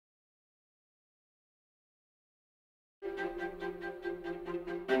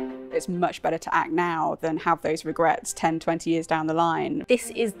it's much better to act now than have those regrets 10, 20 years down the line.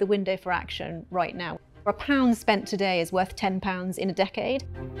 This is the window for action right now. A pound spent today is worth £10 in a decade.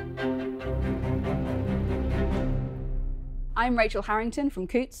 I'm Rachel Harrington from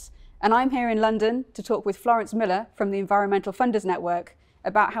Coutts, and I'm here in London to talk with Florence Miller from the Environmental Funders Network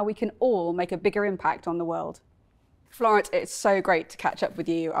about how we can all make a bigger impact on the world. Florence, it's so great to catch up with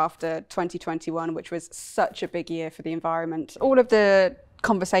you after 2021, which was such a big year for the environment. All of the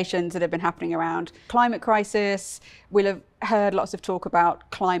conversations that have been happening around climate crisis, we'll have heard lots of talk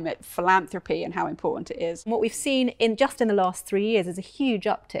about climate philanthropy and how important it is. What we've seen just in the last 3 years is a huge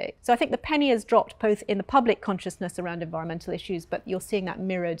uptick. So I think the penny has dropped both in the public consciousness around environmental issues, but you're seeing that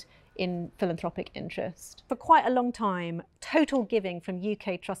mirrored in philanthropic interest. For quite a long time, total giving from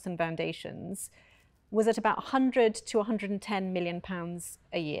UK trusts and foundations was at about 100 to 110 million pounds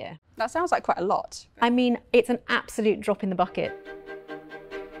a year. That sounds like quite a lot. I mean, it's an absolute drop in the bucket.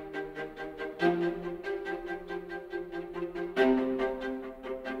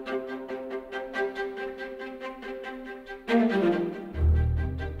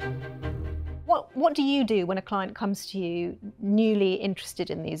 What do you do when a client comes to you newly interested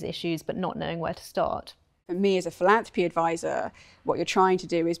in these issues but not knowing where to start? For me as a philanthropy advisor, what you're trying to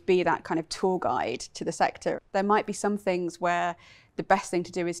do is be that kind of tour guide to the sector. There might be some things where the best thing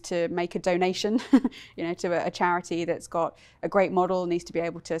to do is to make a donation to a charity that's got a great model, needs to be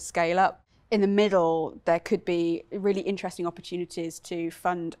able to scale up. In the middle, there could be really interesting opportunities to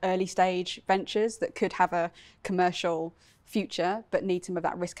fund early stage ventures that could have a commercial future but need some of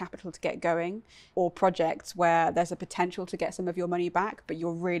that risk capital to get going, or projects where there's a potential to get some of your money back but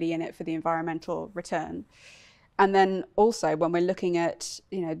you're really in it for the environmental return. And then also when we're looking at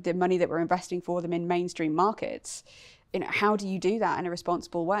the money that we're investing for them in mainstream markets, how do you do that in a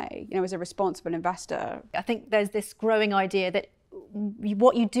responsible way? As a responsible investor. I think there's this growing idea that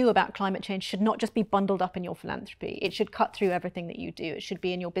what you do about climate change should not just be bundled up in your philanthropy. It should cut through everything that you do. It should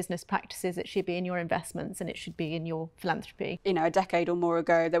be in your business practices, it should be in your investments, and it should be in your philanthropy. A decade or more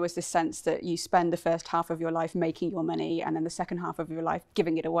ago, there was this sense that you spend the first half of your life making your money and then the second half of your life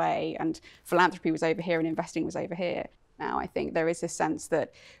giving it away, and philanthropy was over here and investing was over here. Now I think there is this sense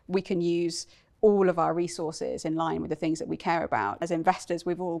that we can use all of our resources in line with the things that we care about. As investors,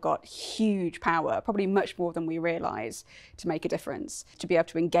 we've all got huge power, probably much more than we realise, to make a difference, to be able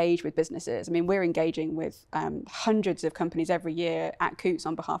to engage with businesses. I mean, we're engaging with hundreds of companies every year at Coutts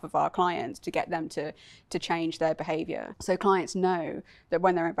on behalf of our clients to get them to change their behaviour. So clients know that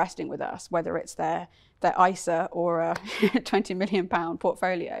when they're investing with us, whether it's their ISA or a £20 million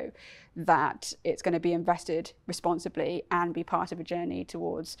portfolio, that it's going to be invested responsibly and be part of a journey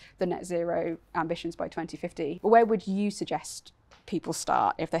towards the net zero ambitions by 2050. But where would you suggest people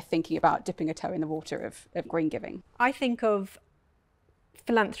start if they're thinking about dipping a toe in the water of green giving? I think of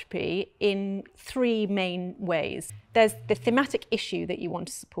philanthropy in three main ways. There's the thematic issue that you want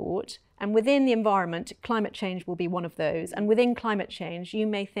to support, and within the environment, climate change will be one of those. And within climate change, you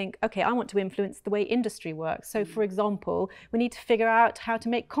may think, okay, I want to influence the way industry works. So for example, we need to figure out how to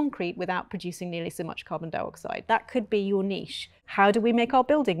make concrete without producing nearly so much carbon dioxide. That could be your niche. How do we make our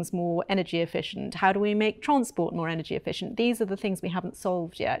buildings more energy efficient? How do we make transport more energy efficient? These are the things we haven't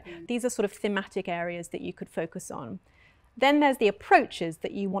solved yet. These are sort of thematic areas that you could focus on. Then there's the approaches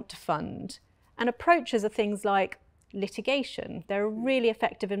that you want to fund. And approaches are things like litigation. There are really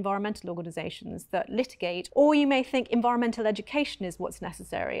effective environmental organisations that litigate, or you may think environmental education is what's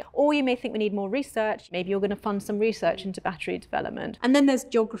necessary, or you may think we need more research. Maybe you're going to fund some research into battery development. And then there's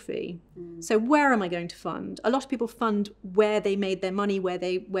geography. So where am I going to fund? A lot of people fund where they made their money, where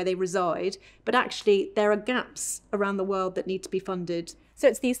they reside, but actually there are gaps around the world that need to be funded. So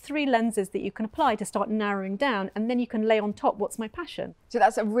it's these three lenses that you can apply to start narrowing down, and then you can lay on top what's my passion. So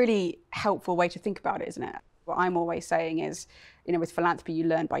that's a really helpful way to think about it, isn't it? What I'm always saying is, with philanthropy, you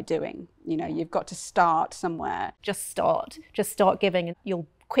learn by doing. You've got to start somewhere. Just start giving, and you'll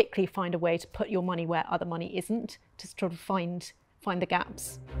quickly find a way to put your money where other money isn't, to sort of find the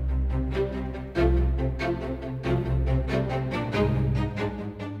gaps.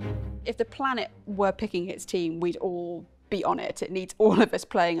 If the planet were picking its team, we'd all be on it. It needs all of us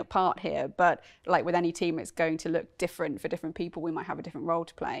playing a part here. But like with any team, it's going to look different for different people. We might have a different role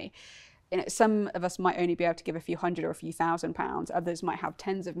to play. Some of us might only be able to give a few hundred or a few £1,000s. Others might have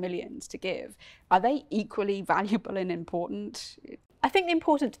tens of millions to give. Are they equally valuable and important? I think the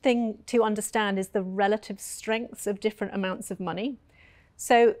important thing to understand is the relative strengths of different amounts of money.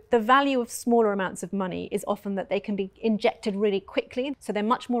 So the value of smaller amounts of money is often that they can be injected really quickly, so they're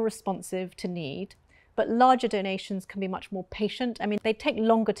much more responsive to need. But larger donations can be much more patient. I mean, they take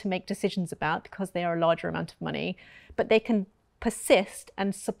longer to make decisions about because they are a larger amount of money, but they can persist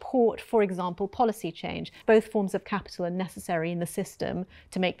and support, for example, policy change. Both forms of capital are necessary in the system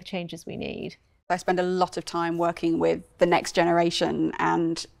to make the changes we need. I spend a lot of time working with the next generation,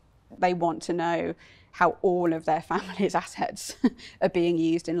 and they want to know how all of their family's assets are being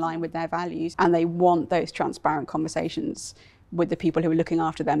used in line with their values. And they want those transparent conversations with the people who are looking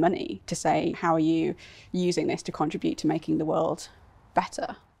after their money to say, how are you using this to contribute to making the world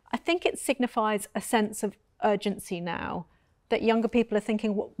better? I think it signifies a sense of urgency now, that younger people are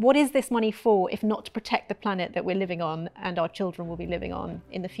thinking, what is this money for if not to protect the planet that we're living on and our children will be living on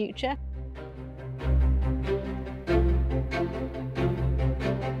in the future?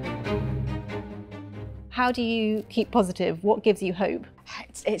 How do you keep positive? What gives you hope?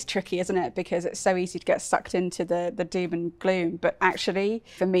 It's tricky, isn't it? Because it's so easy to get sucked into the doom and gloom. But actually,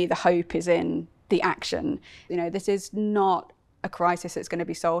 for me, the hope is in the action. You know, this is not a crisis that's going to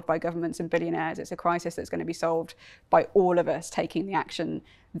be solved by governments and billionaires. It's a crisis that's going to be solved by all of us taking the action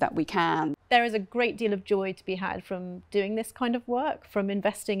that we can. There is a great deal of joy to be had from doing this kind of work, from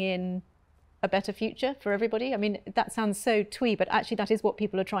investing in a better future for everybody. I mean, that sounds so twee, but actually that is what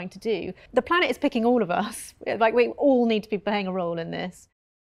people are trying to do. The planet is picking all of us. Like, we all need to be playing a role in this.